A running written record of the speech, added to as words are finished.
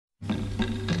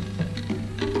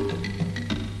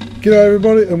G'day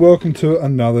everybody and welcome to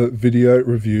another video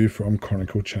review from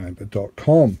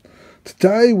chroniclechamber.com.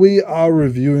 Today we are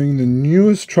reviewing the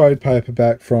newest trade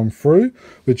paperback from Frew,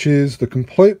 which is the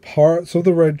complete Pirates of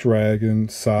the Red Dragon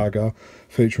saga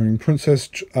featuring Princess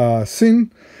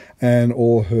Sin and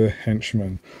all her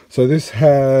henchmen. So this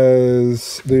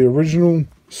has the original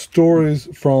stories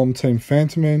from Team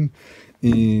Fantomen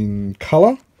in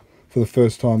colour for the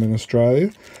first time in Australia.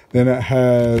 Then it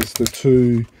has the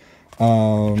two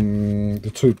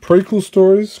prequel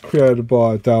stories created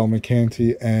by Dale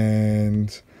Maccanti and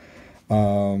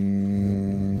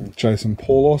Jason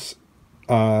Paulos,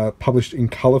 published in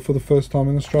colour for the first time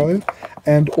in Australia,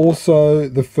 and also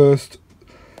the first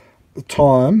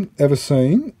time ever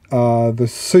seen the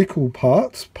sequel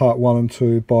parts, part 1 and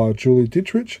 2, by Julie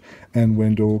Dietrich and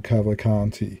Wendell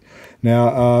Cavalcanti.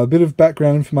 Now, a bit of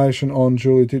background information on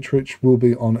Julie Dietrich will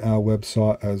be on our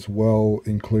website as well,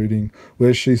 including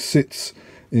where she sits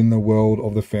in the world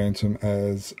of the Phantom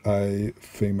as a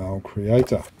female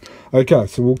creator. Okay,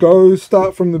 so we'll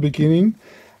start from the beginning.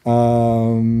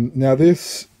 Now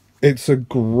it's a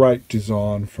great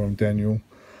design from Daniel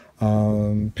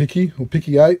Picky, or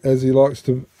Picky 8 as he likes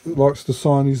to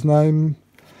sign his name.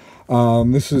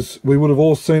 We would have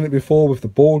all seen it before with the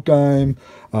board game.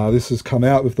 This has come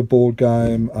out with the board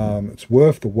game. It's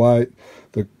worth the wait.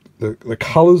 The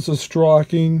colours are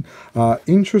striking.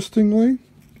 Interestingly,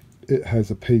 it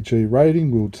has a PG rating.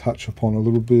 We'll touch upon a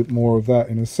little bit more of that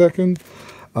in a second.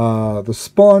 The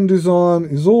spine design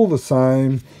is all the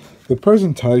same. The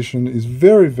presentation is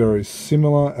very, very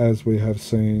similar as we have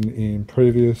seen in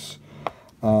previous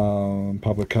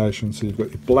publications. So you've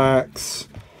got your blacks,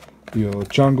 your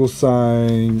jungle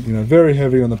saying, very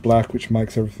heavy on the black, which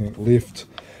makes everything lift.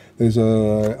 There's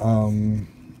a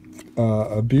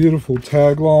beautiful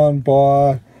tagline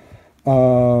by,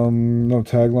 not a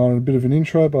tagline, a bit of an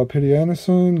intro by Petty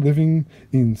Anderson, living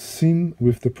in sin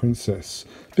with the princess.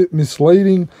 A bit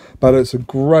misleading, but it's a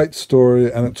great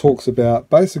story, and it talks about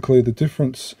basically the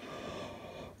difference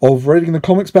of reading the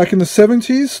comics back in the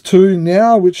 70s to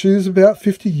now, which is about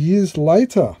 50 years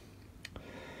later.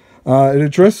 It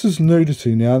addresses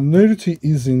nudity. Now, nudity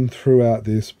is in throughout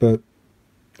this, but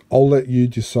I'll let you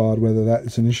decide whether that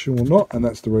is an issue or not, and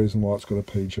that's the reason why it's got a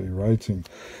PG rating.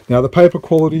 Now, the paper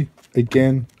quality,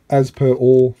 again, as per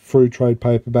all Frew trade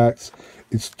paperbacks,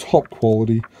 it's top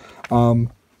quality.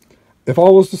 If I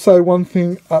was to say one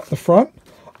thing up the front,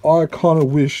 I kind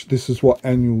of wish this is what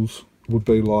annuals would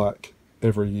be like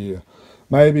every year.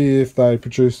 Maybe if they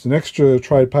produced an extra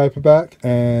trade paperback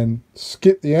and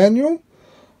skip the annual,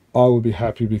 I would be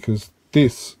happy, because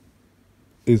this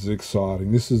is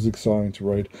exciting. This is exciting to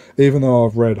read, even though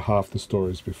I've read half the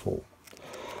stories before.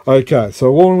 Okay,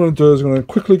 so what I'm going to do is I'm going to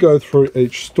quickly go through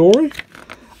each story,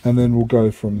 and then we'll go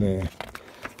from there.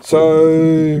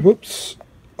 So,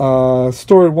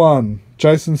 story 1,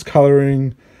 Jason's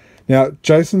colouring. Now,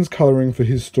 Jason's colouring for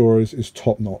his stories is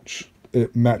top-notch.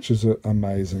 It matches it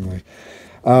amazingly.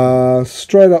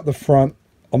 Straight up the front,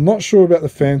 I'm not sure about the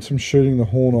Phantom shooting the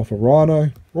horn off a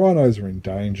rhino. Rhinos are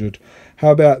endangered.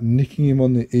 How about nicking him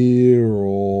on the ear,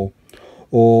 or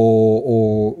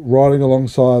riding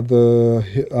alongside the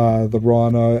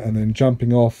rhino and then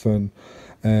jumping off and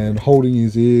holding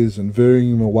his ears and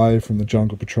veering him away from the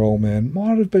Jungle Patrol man?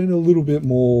 Might have been a little bit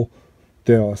more,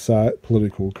 dare I say it,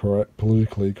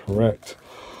 politically correct.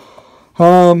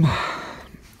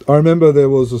 I remember there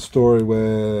was a story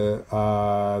where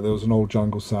there was an old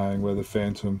jungle saying where the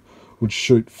Phantom would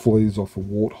shoot fleas off a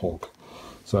warthog.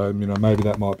 So, maybe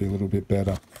that might be a little bit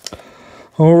better.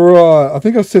 Alright, I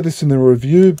think I said this in the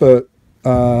review, but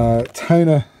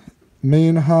Taina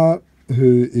Meanhart,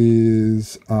 who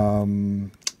is the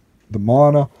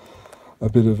miner, a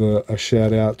bit of a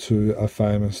shout out to a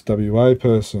famous WA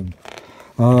person.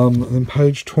 And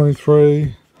page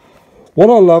 23. What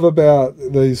I love about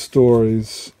these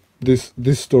stories, this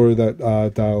story that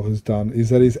Dale has done, is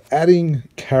that he's adding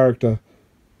character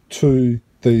to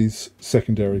these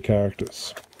secondary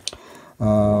characters.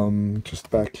 Just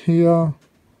back here,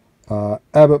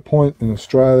 Abbott Point in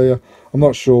Australia. I'm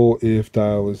not sure if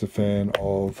Dale is a fan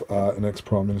of an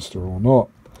ex-Prime Minister or not.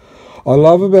 I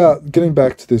love about, getting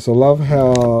back to this, I love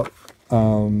how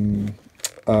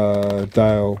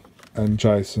Dale and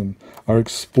Jason are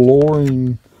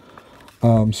exploring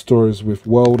stories with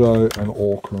Waldo and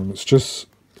Orca, and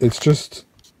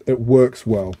it works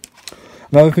well.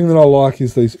 Another thing that I like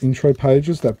is these intro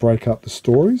pages that break up the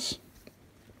stories.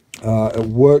 It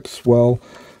works well.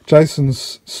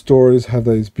 Jason's stories have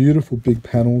these beautiful big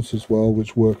panels as well,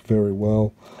 which work very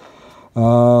well.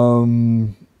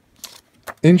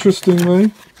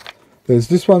 Interestingly, there's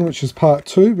this one, which is part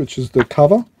 2, which is the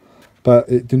cover. but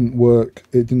it didn't work.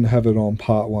 It didn't have it on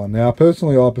part 1. Now,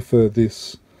 personally, I prefer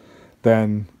this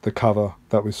than the cover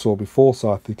that we saw before,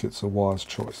 so I think it's a wise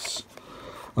choice.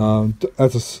 One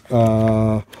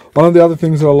of the other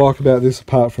things that I like about this,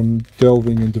 apart from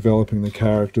delving and developing the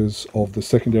characters of the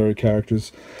secondary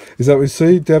characters, is that we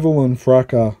see Devil and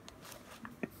Fracka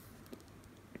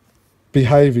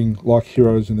behaving like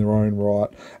heroes in their own right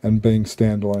and being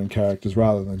standalone characters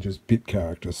rather than just bit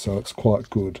characters, so it's quite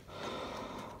good.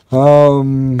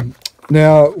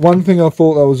 Now, one thing I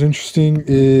thought that was interesting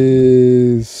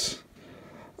is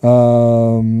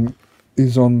on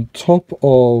top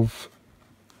of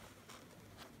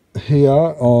here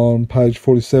on page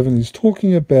 47, he's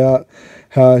talking about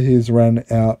how he's run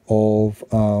out of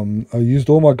I used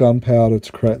all my gunpowder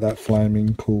to create that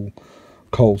flaming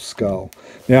coal skull.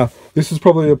 Now, this is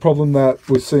probably a problem that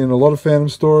we see in a lot of Phantom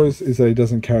stories, is that he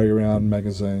doesn't carry around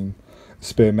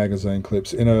spare magazine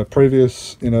clips. In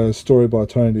a story by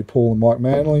Tony D. Paul and Mike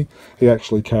Manley, he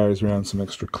actually carries around some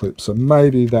extra clips, so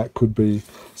maybe that could be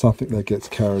something that gets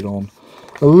carried on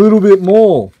a little bit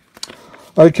more.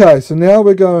 Okay, so now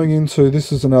we're going into,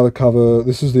 this is another cover,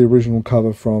 this is the original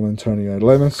cover from Antonio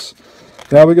Lemus.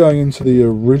 Now we're going into the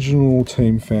original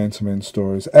Team Fantomen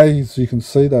stories. As you can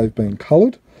see, they've been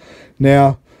coloured.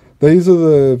 Now, these are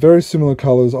the very similar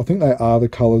colours. I think they are the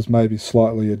colours, maybe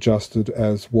slightly adjusted,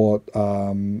 as what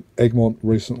Egmont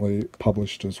recently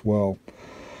published as well.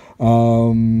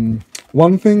 One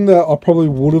thing that I probably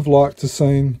would have liked to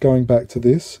seen, going back to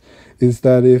this, is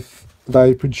that if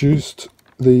they produced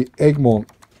the Egmont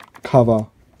cover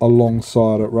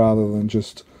alongside it rather than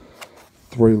just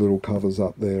 3 little covers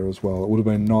up there as well. It would have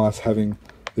been nice having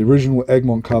the original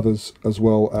Egmont covers as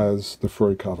well as the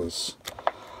Frew covers.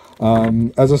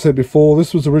 As I said before,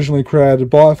 this was originally created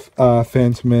by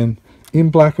Fantomen in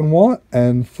black and white,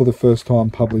 and for the first time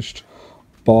published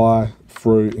by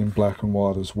Frew in black and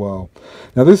white as well.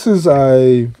 Now, this is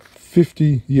a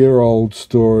 50-year-old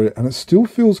story, and it still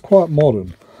feels quite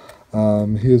modern.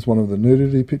 Here's one of the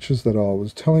nudity pictures that I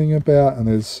was telling you about, and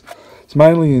it's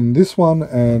mainly in this one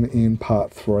and in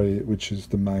part 3, which is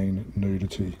the main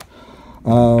nudity.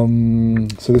 So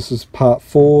this is part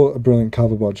 4, a brilliant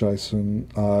cover by Jamie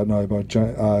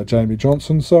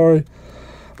Johnson, sorry.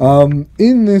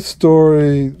 In this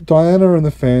story, Diana and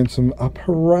the Phantom are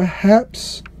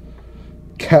perhaps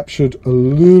captured a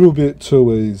little bit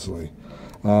too easily.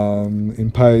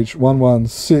 In page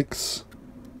 116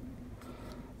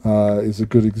 is a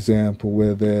good example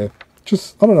where they're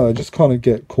just kind of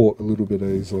get caught a little bit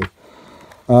easily.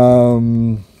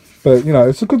 But, you know,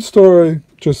 it's a good story,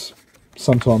 just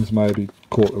sometimes maybe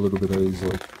caught a little bit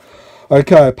easily.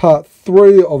 Okay, part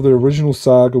 3 of the original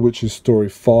saga, which is story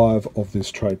 5 of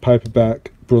this trade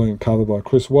paperback. Brilliant cover by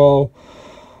Chris Wall.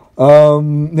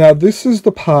 Now, this is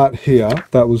the part here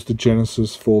that was the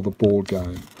genesis for the board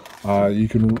game. You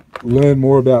can learn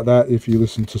more about that if you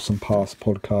listen to some past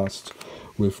podcasts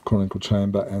with Chronicle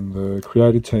Chamber and the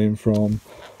creative team from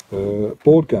the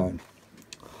board game.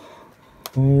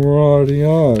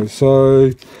 Alrighty-o.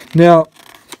 So, now,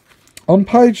 on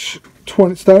page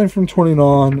 20, starting from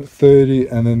 29, 30,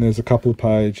 and then there's a couple of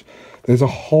pages, there's a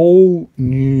whole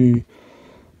new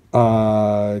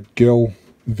girl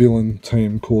villain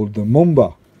team called the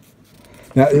Mumba.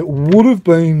 Now, it would have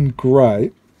been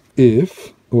great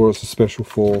if, or it's a special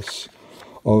force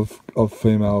of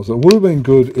females, it would have been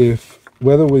good if,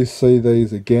 whether we see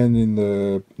these again in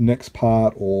the next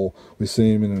part or we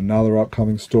see them in another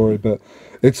upcoming story, but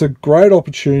it's a great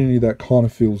opportunity that kind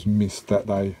of feels missed, that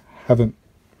they haven't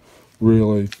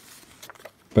really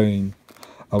been,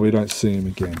 we don't see them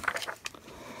again.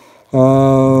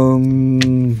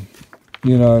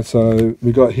 You know, so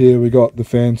we got the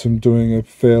Phantom doing a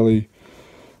fairly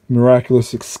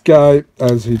miraculous escape,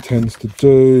 as he tends to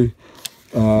do.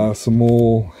 Some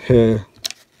more hair,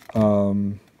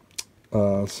 some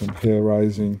hair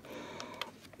raising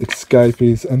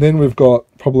escapees, and then we've got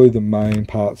probably the main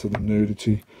parts of the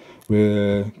nudity,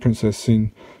 where Princess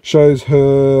Sin shows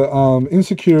her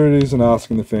insecurities and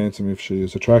asking the Phantom if she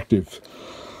is attractive,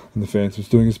 and the Phantom's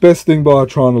doing his best thing by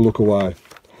trying to look away.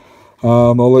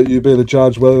 I'll let you be the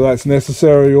judge whether that's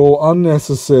necessary or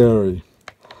unnecessary.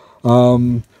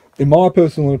 In my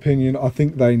personal opinion, I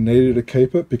think they needed to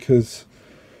keep it, because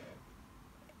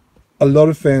a lot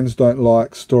of fans don't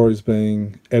like stories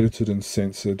being edited and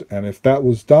censored, and if that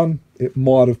was done, it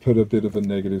might have put a bit of a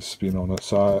negative spin on it.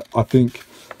 So I think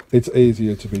it's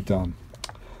easier to be done.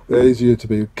 Easier to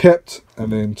be kept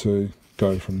and then to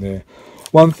go from there.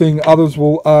 One thing others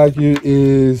will argue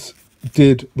is,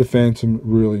 did the Phantom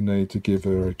really need to give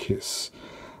her a kiss?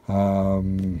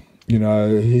 You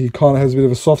know, he kind of has a bit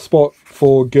of a soft spot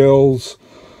for girls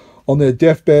on their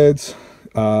deathbeds.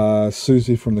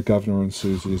 Susie from The Governor and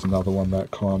Susie is another one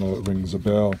that kind of rings a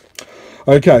bell.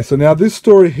 Okay, so now this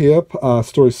story here,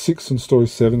 story 6 and story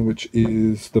 7, which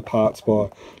is the parts by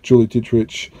Julie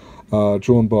Dietrich,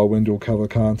 drawn by Wendell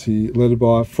Cavalcanti, lettered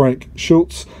by Frank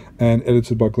Schultz, and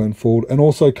edited by Glenn Ford, and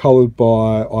also coloured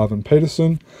by Ivan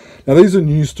Peterson. Now these are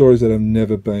new stories that have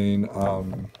never been,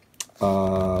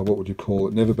 what would you call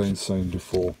it, never been seen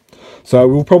before. So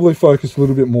we'll probably focus a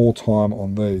little bit more time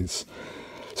on these.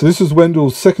 So this is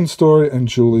Wendell's second story and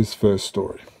Julie's first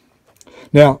story.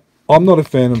 Now, I'm not a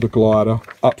fan of the glider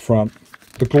up front.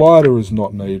 The glider is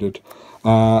not needed.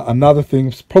 Another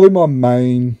thing, probably my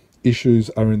main issues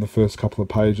are in the first couple of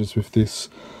pages with this.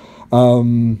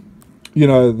 You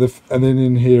know, and then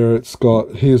in here it's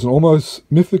got, here's an almost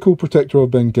mythical protector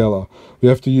of Benguela. We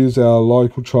have to use our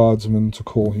local tribesman to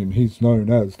call him. He's known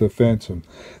as the Phantom.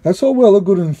 That's all well and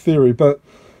good in theory, but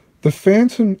the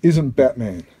Phantom isn't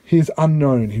Batman. He's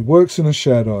unknown. He works in the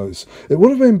shadows. It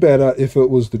would have been better if it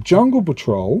was the Jungle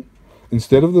Patrol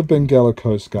instead of the Benguela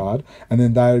Coast Guard, and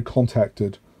then they had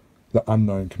contacted the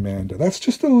unknown commander. That's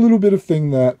just a little bit of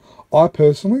thing that I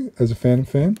personally, as a Phantom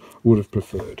fan, would have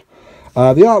preferred.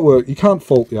 The artwork, you can't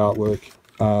fault the artwork.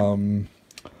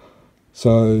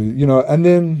 So, you know, and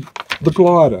then the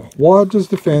glider. Why does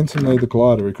the Phantom need the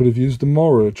glider? He could have used the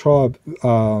Mora tribe,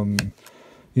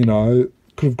 you know,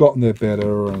 could have gotten there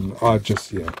better, and I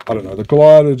don't know. The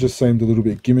glider just seemed a little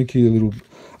bit gimmicky,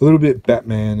 a little bit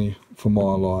Batman-y for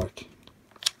my like.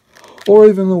 Or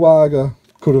even the Waga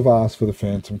could have asked for the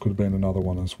Phantom, could have been another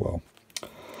one as well.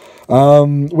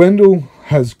 Wendell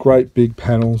has great big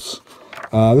panels.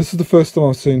 This is the first time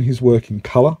I've seen his work in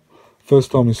colour.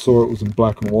 First time we saw it was in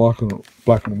black and white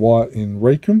in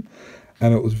Drakon,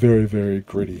 and it was very, very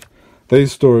gritty.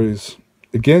 These stories,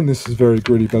 again, this is very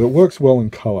gritty, but it works well in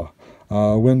colour.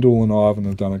 Wendell and Ivan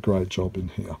have done a great job in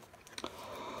here.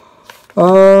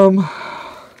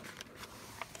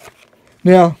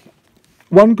 Now,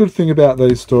 one good thing about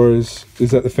these stories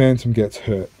is that the Phantom gets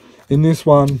hurt. In this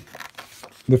one,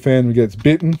 the Phantom gets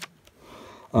bitten.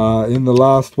 In the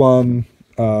last one,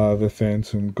 the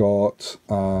Phantom got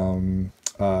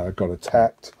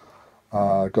attacked,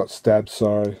 got stabbed.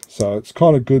 Sorry. So it's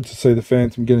kind of good to see the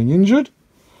Phantom getting injured,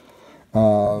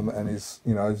 and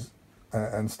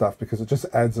and stuff, because it just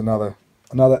adds another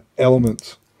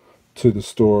element to the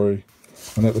story,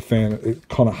 and that it's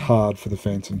kind of hard for the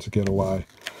Phantom to get away.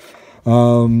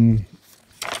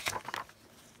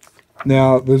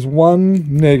 Now there's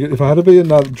one negative. If I had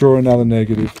to draw another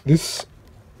negative, this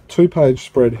 2-page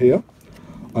spread here,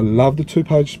 I love the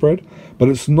 2-page spread, but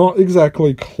it's not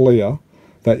exactly clear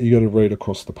that you got to read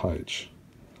across the page.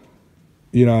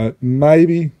 You know,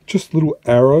 maybe just little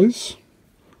arrows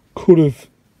could have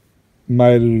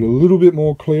made it a little bit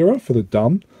more clearer for the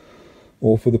dumb,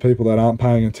 or for the people that aren't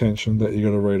paying attention, that you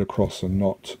got to read across and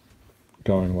not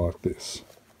going like this.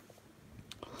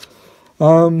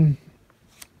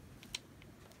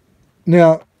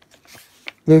 Now,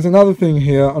 there's another thing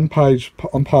here on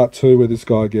part 2 where this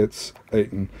guy gets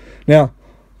eaten. Now,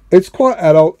 it's quite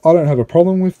adult. I don't have a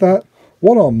problem with that.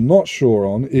 What I'm not sure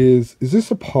on is this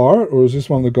a pirate, or is this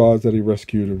one of the guys that he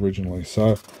rescued originally?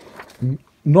 So, I'm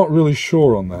not really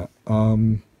sure on that.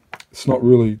 It's not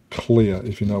really clear,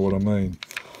 if you know what I mean.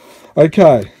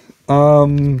 Okay,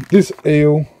 this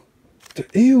eel. Do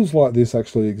eels like this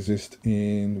actually exist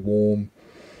in warm,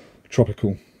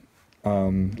 tropical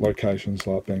locations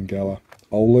like Benguela?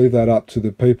 I'll leave that up to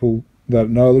the people that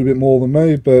know a little bit more than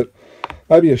me, but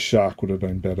maybe a shark would have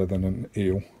been better than an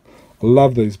eel. I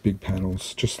love these big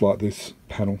panels, just like this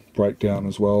panel breakdown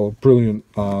as well. Brilliant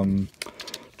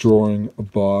drawing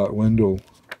by Wendell.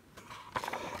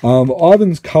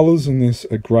 Ivan's colours in this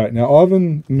are great. Now,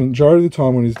 Ivan, majority of the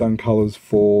time when he's done colours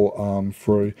for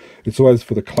Frew, it's always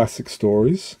for the classic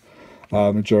stories,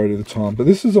 majority of the time. But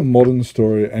this is a modern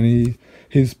story, and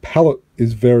his palette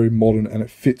is very modern, and it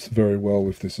fits very well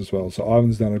with this as well. So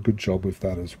Ivan's done a good job with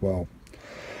that as well.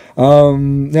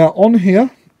 Now, on here,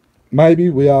 maybe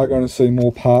we are going to see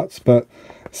more parts, but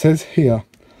it says here,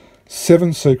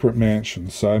 7 secret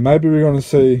mansions. So maybe we're going to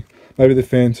see, maybe the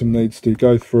Phantom needs to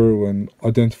go through and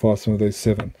identify some of these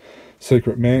 7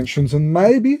 secret mansions, and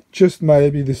maybe, just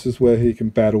maybe, this is where he can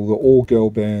battle the all-girl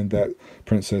band that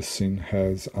Princess Sin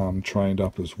has trained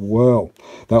up as well.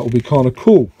 That will be kind of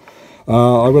cool.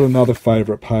 I've got another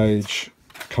favourite page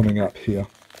coming up here.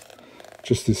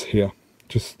 Just this here.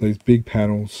 Just these big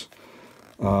panels.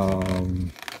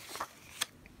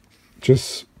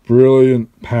 Just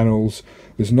brilliant panels.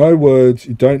 There's no words.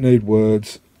 You don't need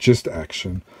words. Just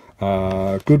action.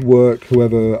 Good work,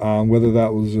 whoever, whether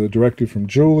that was a directive from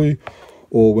Julie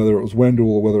or whether it was Wendell,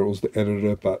 or whether it was the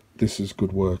editor, but this is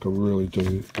good work. I really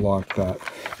do like that.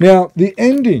 Now, the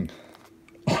ending.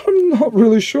 I'm not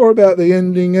really sure about the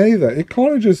ending either. It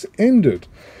kind of just ended.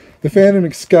 The Phantom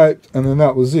escaped, and then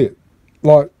that was it.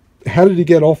 Like, how did he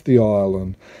get off the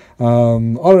island? I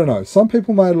don't know. Some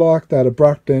people may like that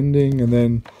abrupt ending, and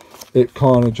then it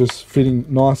kind of just fitting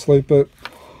nicely, but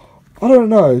I don't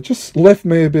know. It just left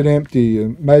me a bit empty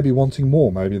and maybe wanting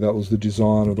more. Maybe that was the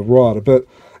design of the writer. But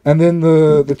and then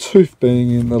the tooth being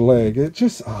in the leg. It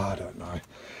just, I don't know.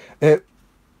 It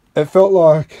felt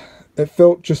like, it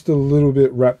felt just a little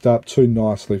bit wrapped up too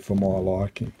nicely for my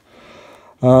liking.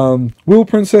 Will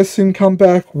Princess Sin come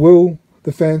back? Will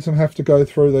the Phantom have to go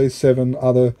through these 7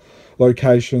 other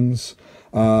locations?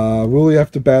 Will he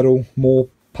have to battle more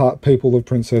people of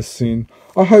Princess Sin?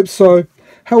 I hope so.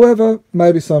 However,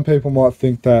 maybe some people might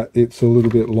think that it's a little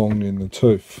bit long in the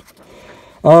tooth.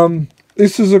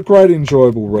 This is a great,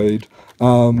 enjoyable read.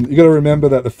 You got to remember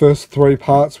that the first 3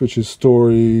 parts, which is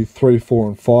story 3, 4,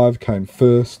 and 5, came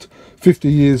first.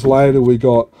 50 years later, we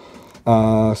got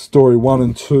story 1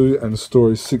 and 2 and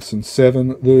story 6 and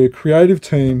 7. The creative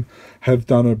team have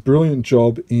done a brilliant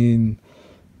job in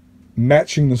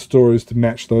matching the stories to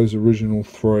match those original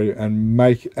 3 and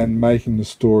making the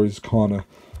stories kind of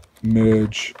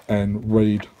merge and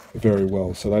read very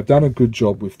well. So they've done a good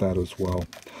job with that as well.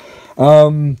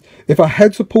 If I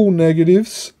had to pull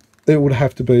negatives, it would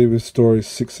have to be with stories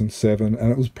 6 and 7,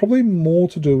 and it was probably more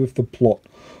to do with the plot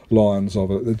lines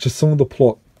of it. Just some of the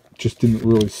plot just didn't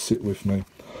really sit with me.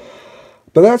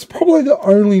 But that's probably the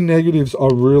only negatives I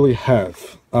really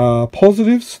have.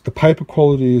 Positives, the paper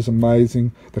quality is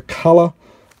amazing. The colour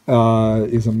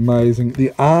is amazing.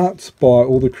 The art by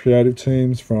all the creative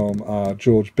teams from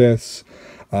George Bess,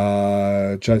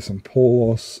 Jason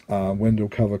Paulos, Wendell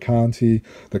Maccanti,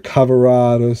 the cover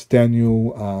artist,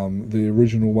 Daniel, the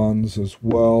original ones as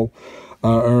well,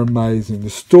 are amazing. The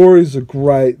stories are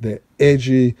great. They're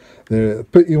edgy. They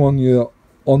put you on your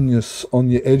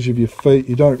edge of your feet.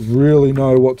 You don't really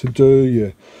know what to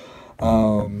do.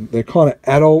 They're kind of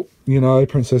adult. You know,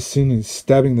 Princess Sin is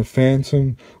stabbing the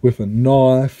Phantom with a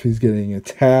knife. He's getting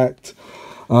attacked.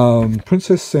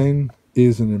 Princess Sin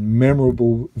is an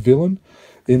memorable villain.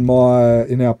 In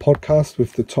our podcast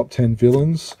with the top 10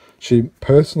 villains, she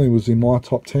personally was in my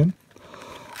top 10.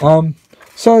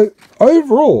 So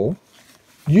overall,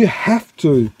 you have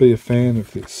to be a fan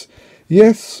of this.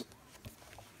 Yes,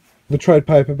 the trade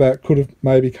paperback could have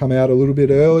maybe come out a little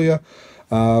bit earlier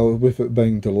with it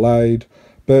being delayed,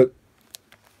 but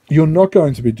you're not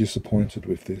going to be disappointed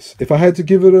with this. If I had to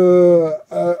give it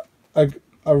a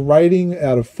rating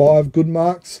out of 5 good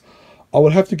marks, I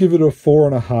would have to give it a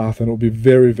 4.5, and it'll be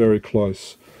very, very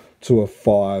close to a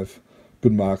 5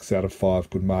 good marks out of 5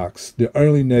 good marks. The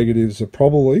only negatives are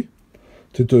probably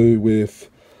to do with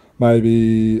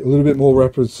maybe a little bit more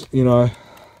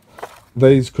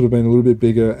these could have been a little bit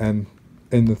bigger and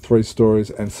in the 3 stories,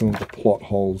 and some of the plot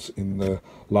holes in the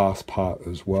last part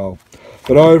as well.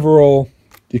 But overall,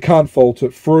 you can't fault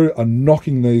it. Frew are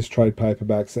knocking these trade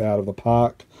paperbacks out of the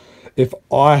park. If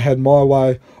I had my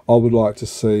way, I would like to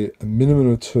see a minimum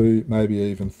of 2, maybe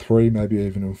even 3, maybe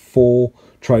even 4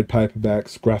 trade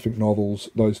paperbacks, graphic novels,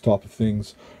 those type of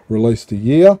things released a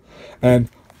year. And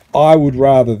I would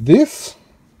rather this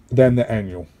than the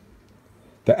annual.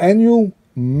 The annual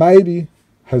maybe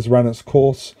has run its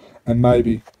course, and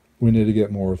maybe we need to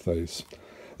get more of these.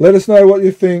 Let us know what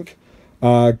you think.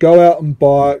 Go out and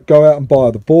buy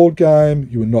the board game.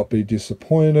 You will not be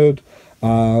disappointed.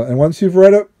 And once you've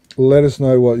read it, let us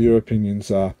know what your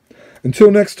opinions are.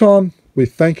 Until next time, we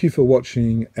thank you for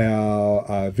watching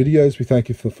our videos. We thank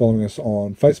you for following us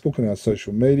on Facebook and our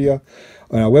social media.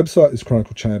 And our website is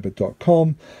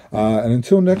chroniclechamber.com. And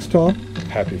until next time,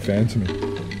 happy phantoming.